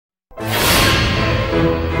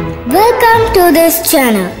to this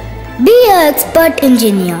channel. Be an expert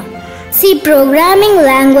engineer. See programming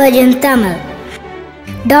language in Tamil.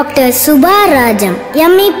 Dr. Subha Rajam,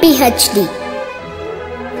 ME PhD.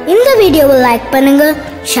 இந்த வீடியோவை like பண்ணுங்க,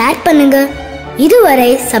 share பண்ணுங்க. இதுவரை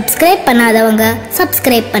subscribe பண்ணாதவங்க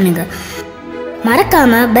subscribe பண்ணுங்க.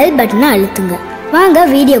 மறக்காம பெல் பட்டனை அழுத்துங்க. வாங்க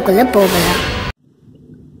வீடியோக்குள்ள போகலாம்.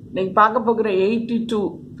 நீங்க பார்க்க போகிற 82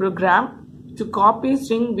 program to copy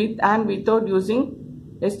string with and without using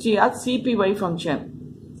strcpy function.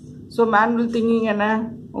 So manual thinking என்ன,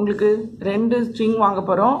 உங்களுக்கு ரெண்டு string வாங்க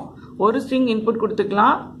போறோம். ஒரு string input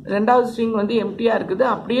கொடுத்துக்கலாம், ரெண்டாவது string வந்து எம்டியா இருக்குது,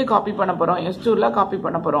 அப்படியே காப்பி பண்ண போறோம். s2ல காப்பி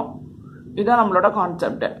பண்ண போறோம். இதுதான் நம்மளோட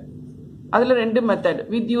கான்செப்ட். அதுல ரெண்டு method,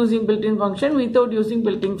 with using built-in function, without using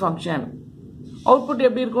built-in function. Output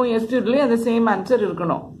எப்படி இருக்கும், s2லயே அந்த சேம் ஆன்சர்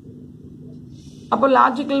இருக்கணும். அப்போ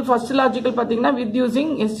லாஜிக்கல், ஃபர்ஸ்ட் லாஜிக்கல் பாத்தீங்கன்னா with using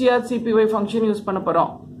strcpy function use பண்ண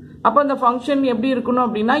போறோம். அப்போ அந்த ஃபங்க்ஷன் எப்படி இருக்கணும்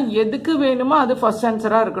அப்படின்னா, எதுக்கு வேணுமோ அது ஃபர்ஸ்ட்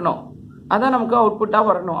ஆன்சரா இருக்கணும். அதான் நமக்கு அவுட்புட்டா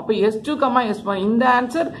வரணும். அப்போ s2, s1 இந்த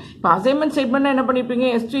ஆன்சர். இப்போ அசைன்மெண்ட் ஸ்டேட்மெண்ட் என்ன பண்ணிருப்பீங்க,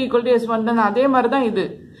 s2 = s1 தான். அதே மாதிரி தான் இது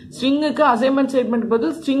ஸ்ட்ரிங்குக்கு அசைன்மெண்ட் ஸ்டேட்மெண்ட்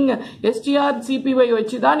பதில் ஸ்ட்ரிங் strcpy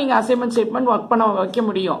வச்சு தான் நீங்க அசைன்மெண்ட் ஸ்டேட்மெண்ட் ஒர்க் பண்ண வைக்க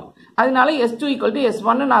முடியும். அதனால s2 =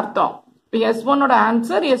 s1 அர்த்தம். இப்போ s1ஓட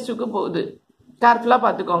ஆன்சர் s2க்கு போகுது. கேர்ஃபுல்லா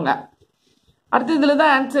பாத்துக்கோங்க. அடுத்து இதுல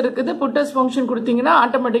தான் ஆன்சர் இருக்குது. புட்டஸ் ஃபங்க்ஷன் கொடுத்தீங்கன்னா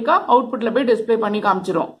ஆட்டோமேட்டிக்கா அவுட்புட்ல போய் டிஸ்பிளே பண்ணி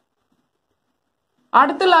காமிச்சிரும்.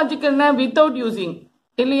 அடுத்த லாஜிக் என்ன, வித்தவுட் யூசிங்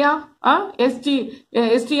இல்லையா,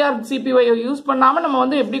 strcpy யூஸ் பண்ணாம நம்ம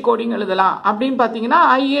வந்து எப்படி கோடிங் எழுதலாம் அப்படின்னு பாத்தீங்கன்னா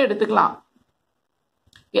ஐயே எடுத்துக்கலாம்.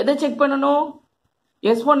 எதை செக் பண்ணணும்,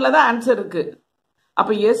 s1ல தான் ஆன்சர் இருக்கு.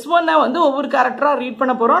 அப்ப s1 வந்து ஒவ்வொரு கேரக்டரா ரீட்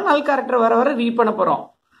பண்ண போறோம். நல் கேரக்டர் வர வர ரீட் பண்ண போறோம்.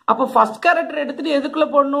 அப்ப ஃபர்ஸ்ட் கேரக்டர் எடுத்துட்டு எதுக்குள்ள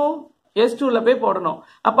போடணும், s2ல போய் போடணும்.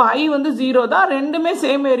 அப்ப i வந்து 0 தான். ரெண்டுமே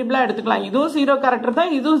சேம் வேரியபிளா எடுத்துக்கலாம். இதுவும் 0 கேரக்டர்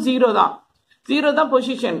தான், இதுவும் 0 தான். 0 தான்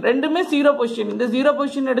பொசிஷன், ரெண்டுமே 0 பொசிஷன். இந்த 0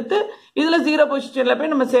 பொசிஷன் எடுத்து இதுல 0 பொசிஷன்ல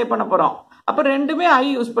போய் நம்ம சேவ் பண்ண போறோம். அப்ப ரெண்டுமே i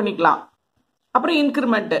யூஸ் பண்ணிக்கலாம். அப்புறம்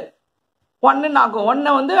இன்கிரிமெண்ட் 1 ஆகும்.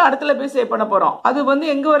 1 வந்து அடுத்துல போய் சேவ் பண்ண போறோம். அது வந்து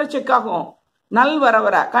எங்க வர செக் ஆகும், நல் வர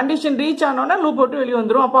வர கண்டிஷன் ரீச் ஆனோன்னா லூப் போட்டு வெளியே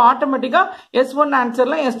வந்துடும். அப்போ ஆட்டோமேட்டிக்கா s1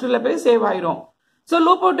 ஆன்சர்லாம் s2ல போய் சேவ் ஆயிரும். ஸோ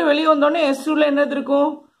லூப் போட்டு வெளியே வந்தோடனே s2ல என்னது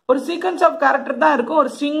இருக்கும், ஒரு சீக்வன்ஸ் ஆஃப் கேரக்டர் தான் இருக்கும், ஒரு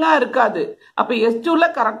ஸ்ட்ரிங்கா இருக்காது. அப்ப s2ல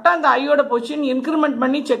கரெக்டா இந்த ஐயோட பொசிஷன் இன்கிரிமெண்ட்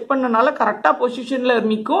பண்ணி செக் பண்ணனால கரெக்டா பொசிஷன்ல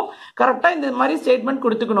நிற்கும். கரெக்டா இந்த மாதிரி statement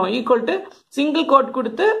கொடுத்துக்கணும். Equal to single code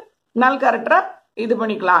கொடுத்து நல் கேரக்டரா இது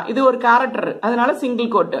பண்ணிக்கலாம். இது ஒரு கேரக்டர், அதனால சிங்கிள்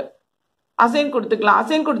கோட் அசைன் கொடுத்துக்கலாம்.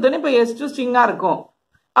 அசைன் கொடுத்தோன்னே இப்ப s2 ஸ்ட்ரிங்கா இருக்கும்.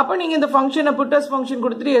 அப்ப நீங்க இந்த ஃபங்க்ஷனை புட்டஸ் ஃபங்க்ஷன்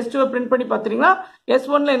கொடுத்துட்டு s2 பிரிண்ட் பண்ணி பாத்தீங்கன்னா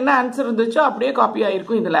s1ல என்ன ஆன்சர் இருந்துச்சோ அப்படியே காப்பி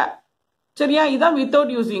ஆயிருக்கும் இதுல. சரியா, இதான்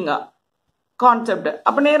வித்தவுட் யூசிங் கான்செப்ட்.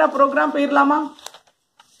 அப்ப நேரா ப்ரோக்ராம் போயிடலாமா.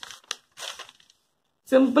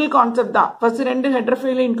 சிம்பிள் கான்செப்ட் தான். ஃபர்ஸ்ட் ரெண்டு ஹெடர்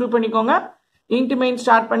ஃபைல இன்க்ளூட் பண்ணிக்கோங்க. இன்ட் மெயின்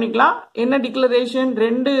ஸ்டார்ட் பண்ணிக்கலாம். என்ன டிக்ளரேஷன்,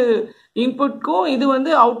 ரெண்டு இன்புட்க்கும் இது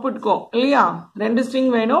வந்து அவுட்புட்க்கும் இல்லையா, ரெண்டு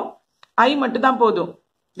ஸ்ட்ரிங் வேணும். ஐ மட்டும் தான் போதும்.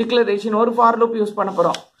 டிக்ளரேஷன் ஒரு ஃபார் லூப் யூஸ் பண்ண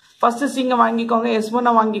போறோம். ஃபர்ஸ்ட் ஸ்ட்ரிங்கை வாங்கிக்கோங்க,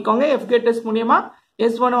 s1 வாங்கிக்கோங்க, fgetS மூலியமா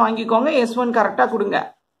s1 வாங்கிக்கோங்க, s1 கரெக்டா கொடுங்க.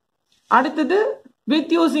 அடுத்தது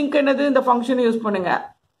வித் யூசிங் என்னது, இந்த ஃபங்க்ஷன் யூஸ் பண்ணுங்க.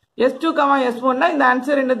 s2, s1 இந்த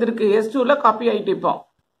ஆன்சர் என்னது இருக்கு, s2ல காப்பி ஆயிட்டு இப்போ.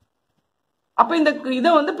 அப்ப இந்த இதை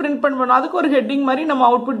வந்து பிரிண்ட் பண்ணணும். அதுக்கு ஒரு ஹெட்டிங் மாதிரி நம்ம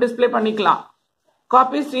அவுட்புட் டிஸ்பிளே பண்ணிக்கலாம்.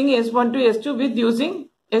 Copy string s1 to s2 with using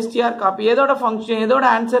str copy. எதோட ஃபங்க்ஷன், எதோட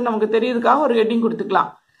ஆன்சர் நமக்கு தெரியுதுக்காக ஒரு ஹெட்டிங்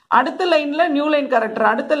கொடுத்துக்கலாம். அடுத்த லைன்ல நியூ லைன் கேரக்டர்,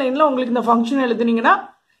 அடுத்த லைன்ல உங்களுக்கு இந்த ஃபங்க்ஷன் எழுதுனீங்கன்னா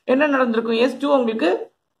என்ன நடந்திருக்கும், s2 உங்களுக்கு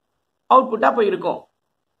அவுட்புட்டா போயிருக்கும்,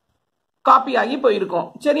 காப்பி ஆகி போயிருக்கும்.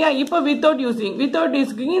 சரியா, இப்ப வித்தவுட்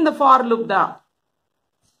யூசிங் இந்த ஃபார் லூப் தான்.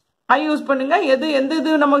 ஐ யூஸ் பண்ணுங்க. எந்த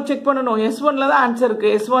இது நமக்கு செக் பண்ணணும், s1ல தான் ஆன்சர் இருக்கு,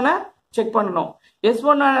 s1 செக் பண்ணணும்.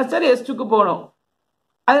 s1 ஆன்சர் s2க்கு போகணும்.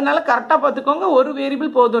 அதனால கரெக்டா பாத்துக்கோங்க, ஒரு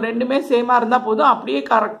வேரியபிள் போதும், ரெண்டுமே சேமா இருந்தா போதும். அப்படியே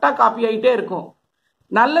கரெக்டா காப்பி ஆகிட்டே இருக்கும்.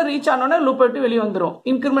 நல்ல ரீச் ஆனோன்னா லூப் விட்டு வெளியே வந்துடும்.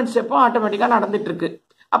 இன்கிரிமெண்ட் ஸ்டெப்பும் ஆட்டோமேட்டிக்கா நடந்துட்டு இருக்கு.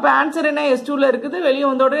 அப்ப ஆன்சர் என்ன, s2ல இருக்குது. வெளியே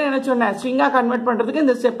வந்த உடனே என்ன சொன்னேன், ஸ்ட்ரிங்கா கன்வெர்ட் பண்றதுக்கு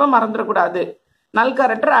இந்த ஸ்டெப்பை மறந்துடக்கூடாது, நல்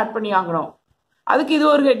கேரக்டர் ஆட் பண்ணி ஆகணும். அதுக்கு இது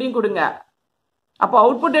ஒரு ஹெட்டிங் கொடுங்க. அப்போ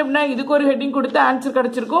அவுட்புட் எப்படின்னா, இதுக்கு ஒரு ஹெட்டிங் கொடுத்து ஆன்சர்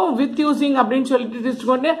கிடைச்சிருக்கும். வித் யூசிங் அப்படின்னு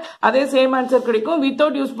சொல்லிட்டு அதே சேம் ஆன்சர் கிடைக்கும்.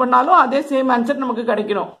 வித்தவுட் யூஸ் பண்ணாலும் அதே சேம் ஆன்சர் நமக்கு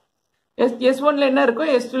கிடைக்கணும். s1ல என்ன இருக்கோ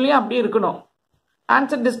s2லயும் அப்படி இருக்கணும்.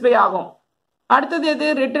 ஆன்சர் டிஸ்பிளே ஆகும். அடுத்தது எது,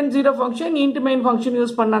 return 0 function, int main function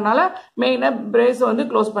use பண்ணனால மெயினை பிரேஸ் வந்து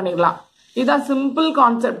க்ளோஸ் பண்ணிடலாம். இதுதான் சிம்பிள்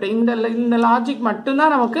கான்செப்ட். இந்த லாஜிக்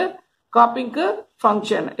மட்டும்தான் நமக்கு காப்பிங்க்கு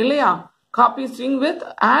ஃபங்க்ஷன் இல்லையா. Copy string with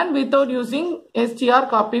and without using str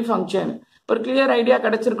copy function. ஒரு கிளியர் ஐடியா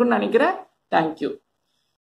கிடைச்சிருக்குன்னு நினைக்கிறேன். தேங்க்யூ.